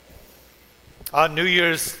On New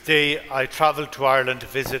Year's Day, I travelled to Ireland to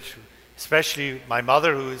visit, especially my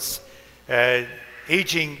mother, who is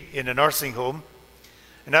aging in a nursing home.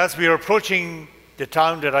 And as we were approaching the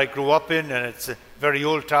town that I grew up in, and it's a very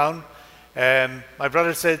old town, my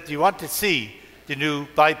brother said, "Do you want to see the new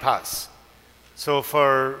bypass?" So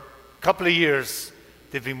for a couple of years,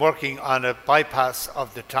 they've been working on a bypass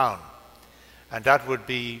of the town. And that would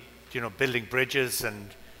be, building bridges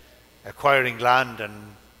and acquiring land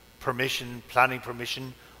and permission, planning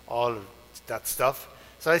permission, all of that stuff.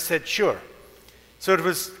 So I said, sure. So it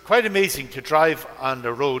was quite amazing to drive on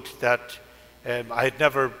the road that I had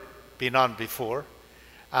never been on before.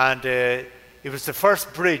 And it was the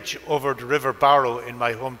first bridge over the River Barrow in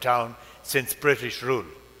my hometown since British rule.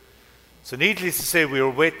 So needless to say, we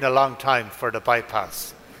were waiting a long time for the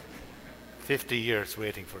bypass. 50 years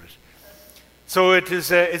waiting for it. So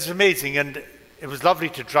it's amazing, and it was lovely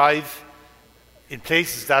to drive in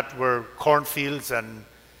places that were cornfields and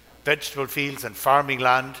vegetable fields and farming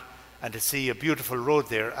land, and to see a beautiful road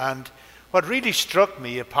there. And what really struck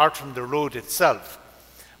me, apart from the road itself,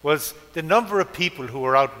 was the number of people who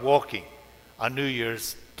were out walking on New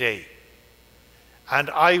Year's Day. And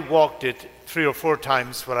I walked it 3 or 4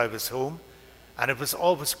 times when I was home, and it was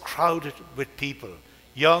always crowded with people,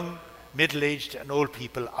 young, middle-aged and old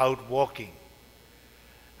people out walking.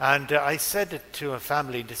 And I said it to a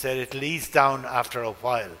family, and they said it'll ease down after a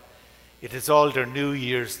while. It is all their New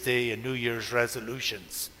Year's Day and New Year's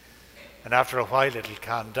resolutions. And after a while it'll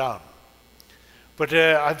calm down. But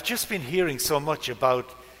I've just been hearing so much about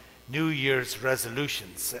New Year's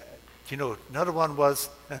resolutions. Another one was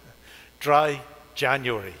dry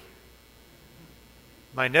January.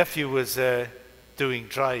 My nephew was doing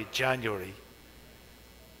dry January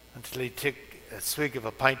until he took a swig of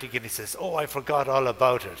a pint again. He says, "Oh, I forgot all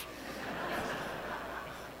about it."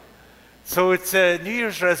 So it's New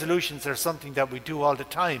Year's resolutions are something that we do all the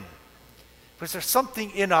time. Because there's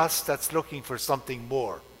something in us that's looking for something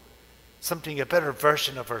more, a better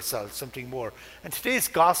version of ourselves, something more. And today's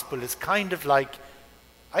gospel is kind of like,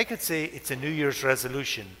 I could say it's a New Year's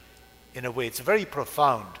resolution in a way. It's a very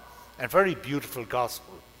profound and very beautiful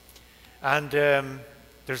gospel. And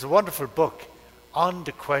there's a wonderful book on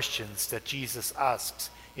the questions that Jesus asks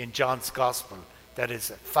in John's gospel that is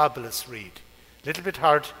a fabulous read. A little bit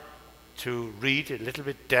hard to read, a little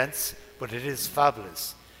bit dense, but it is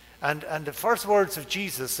fabulous. And the first words of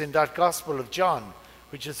Jesus in that Gospel of John,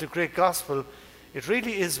 which is a great gospel, it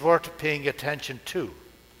really is worth paying attention to.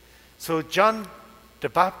 So John the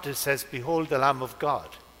Baptist says, "Behold the Lamb of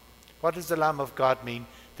God." What does the Lamb of God mean?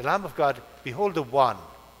 The Lamb of God, behold the one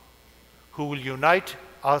who will unite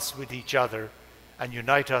us with each other and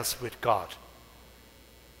unite us with God.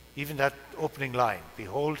 Even that opening line,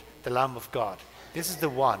 "Behold the Lamb of God." This is the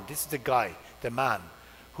one, this is the guy, the man,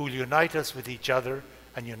 who will unite us with each other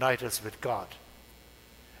and unite us with God.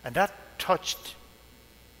 And that touched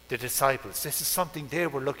the disciples. This is something they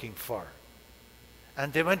were looking for.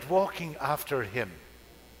 And they went walking after him.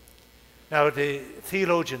 Now, the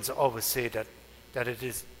theologians always say that it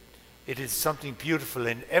is something beautiful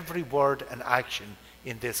in every word and action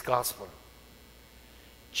in this gospel.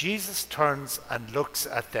 Jesus turns and looks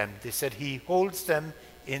at them. They said he holds them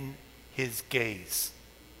in his gaze.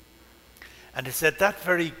 And they said that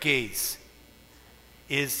very gaze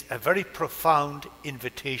is a very profound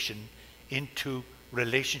invitation into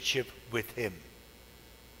relationship with him.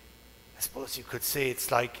 I suppose you could say it's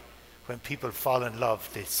like when people fall in love,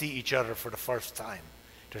 they see each other for the first time.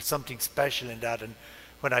 There's something special in that. And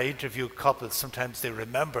when I interview couples, sometimes they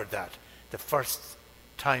remember that, the first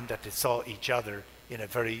time that they saw each other in a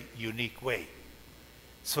very unique way.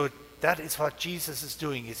 So that is what Jesus is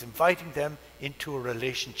doing. He's inviting them into a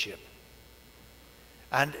relationship.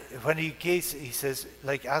 And when he says,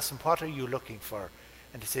 ask them, "What are you looking for?"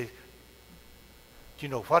 And they say,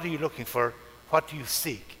 "What are you looking for? What do you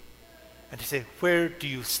seek?" And they say, "Where do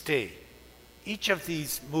you stay?" Each of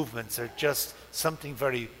these movements are just something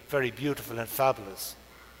very, very beautiful and fabulous.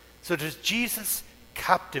 So that Jesus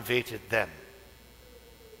captivated them.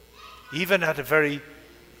 Even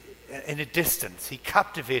in a distance, he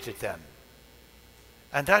captivated them.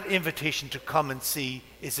 And that invitation to come and see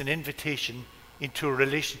is an invitation into a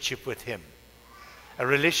relationship with him, a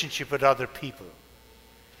relationship with other people.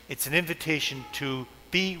 It's an invitation to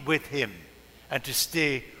be with him and to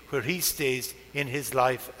stay where he stays in his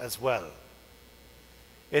life as well.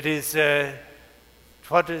 It is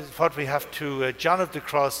what we have to, John of the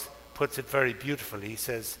Cross puts it very beautifully. He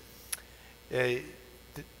says,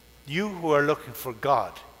 you who are looking for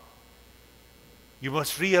God, you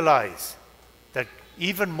must realize that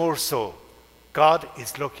even more so, God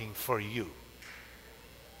is looking for you.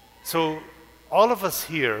 So all of us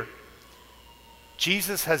here,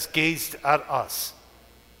 Jesus has gazed at us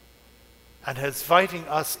and is inviting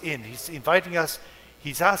us in. He's inviting us,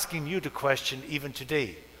 he's asking you the question even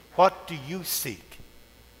today, what do you seek?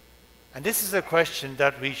 And this is a question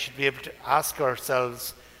that we should be able to ask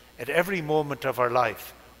ourselves at every moment of our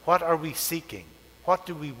life. What are we seeking? What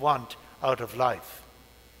do we want out of life?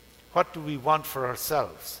 What do we want for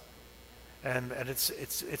ourselves? And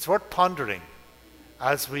it's worth pondering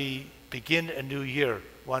as we begin a new year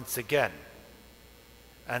once again.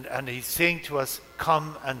 And he's saying to us,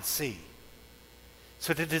 come and see.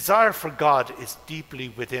 So the desire for God is deeply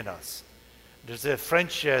within us. There's a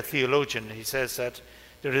French theologian, he says that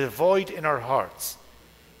there is a void in our hearts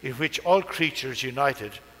in which all creatures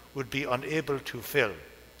united would be unable to fill.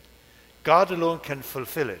 God alone can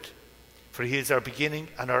fulfill it, for he is our beginning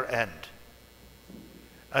and our end.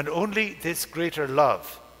 And only this greater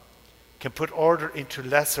love can put order into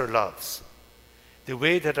lesser loves, the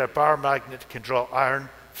way that a bar magnet can draw iron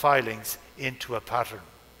filings into a pattern.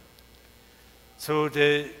 So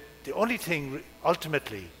the only thing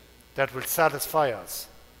ultimately that will satisfy us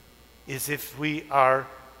is if we are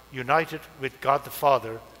united with God the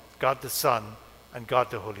Father, God the Son, and God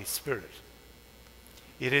the Holy Spirit.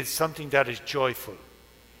 It is something that is joyful.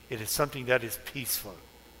 It is something that is peaceful.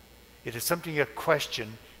 It is something, a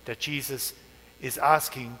question that Jesus is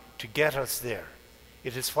asking to get us there.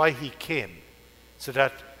 It is why he came, so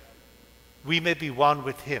that we may be one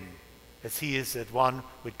with him, as he is at one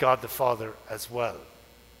with God the Father as well.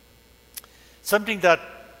 Something that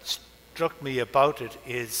struck me about it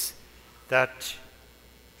is that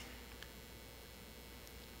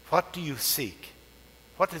what do you seek?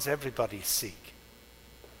 What does everybody seek?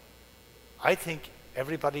 I think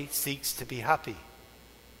everybody seeks to be happy.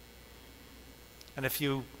 And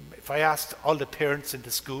if I asked all the parents in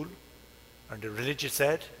the school, or in the religious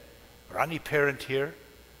ed, or any parent here,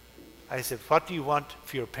 I said, what do you want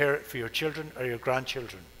for your children or your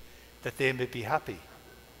grandchildren? That they may be happy.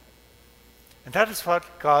 And that is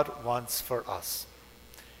what God wants for us.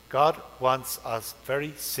 God wants us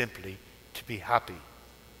very simply to be happy.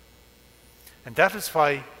 And that is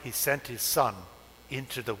why he sent his Son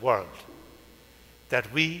into the world,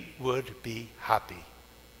 that we would be happy.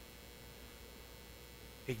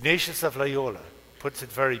 Ignatius of Loyola puts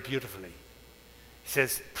it very beautifully. He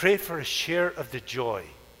says, pray for a share of the joy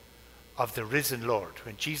of the risen Lord.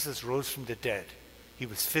 When Jesus rose from the dead, he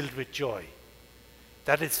was filled with joy.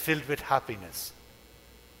 That is filled with happiness.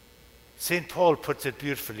 St. Paul puts it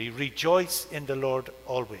beautifully, rejoice in the Lord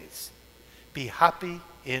always. Be happy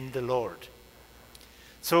in the Lord.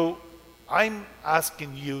 So I'm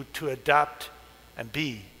asking you to adapt and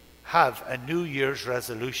have a New Year's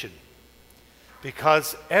resolution.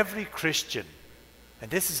 Because every Christian,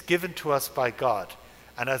 and this is given to us by God,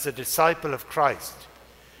 and as a disciple of Christ,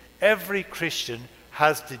 every Christian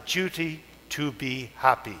has the duty to be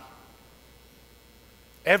happy.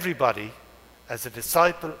 Everybody, as a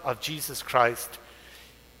disciple of Jesus Christ,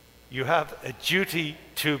 you have a duty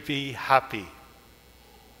to be happy.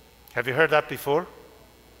 Have you heard that before?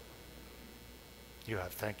 You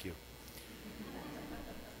have, thank you.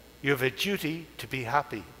 You have a duty to be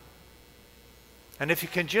happy. And if you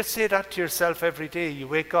can just say that to yourself every day you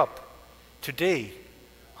wake up, today,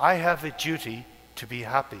 I have a duty to be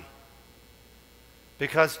happy.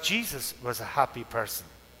 Because Jesus was a happy person.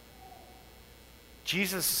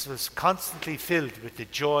 Jesus was constantly filled with the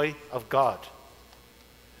joy of God.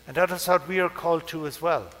 And that is what we are called to as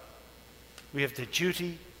well. We have the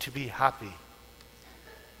duty to be happy.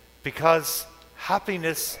 Because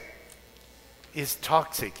happiness is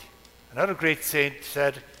toxic. Another great saint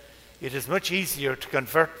said, it is much easier to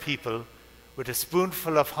convert people with a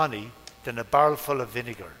spoonful of honey than a barrelful of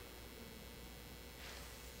vinegar.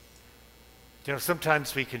 You know,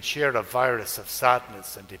 sometimes we can share a virus of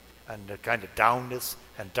sadness and a kind of downness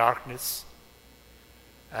and darkness,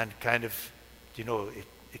 and kind of, you know,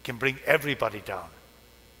 it can bring everybody down.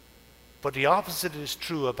 But the opposite is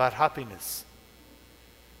true about happiness.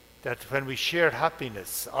 That when we share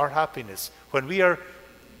happiness, our happiness, when we are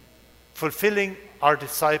fulfilling our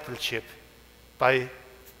discipleship by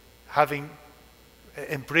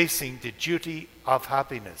embracing the duty of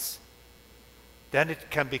happiness, then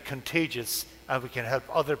it can be contagious and we can help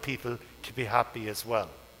other people to be happy as well.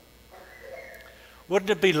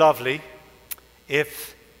 Wouldn't it be lovely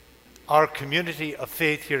if our community of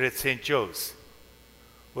faith here at St. Joe's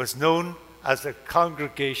was known as a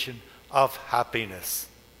congregation of happiness?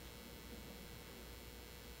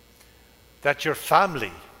 That your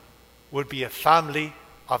family would be a family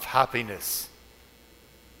of happiness.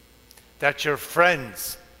 That your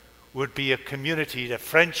friends would be a community, a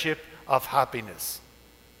friendship of happiness.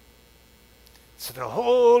 So the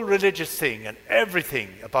whole religious thing and everything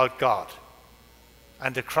about God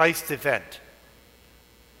and the Christ event,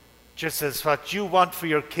 just as what you want for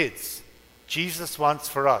your kids, Jesus wants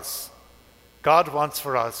for us. God wants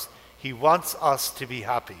for us. He wants us to be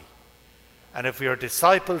happy. And if we are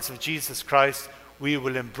disciples of Jesus Christ, we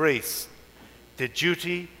will embrace the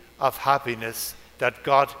duty of happiness that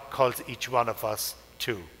God calls each one of us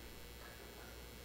to.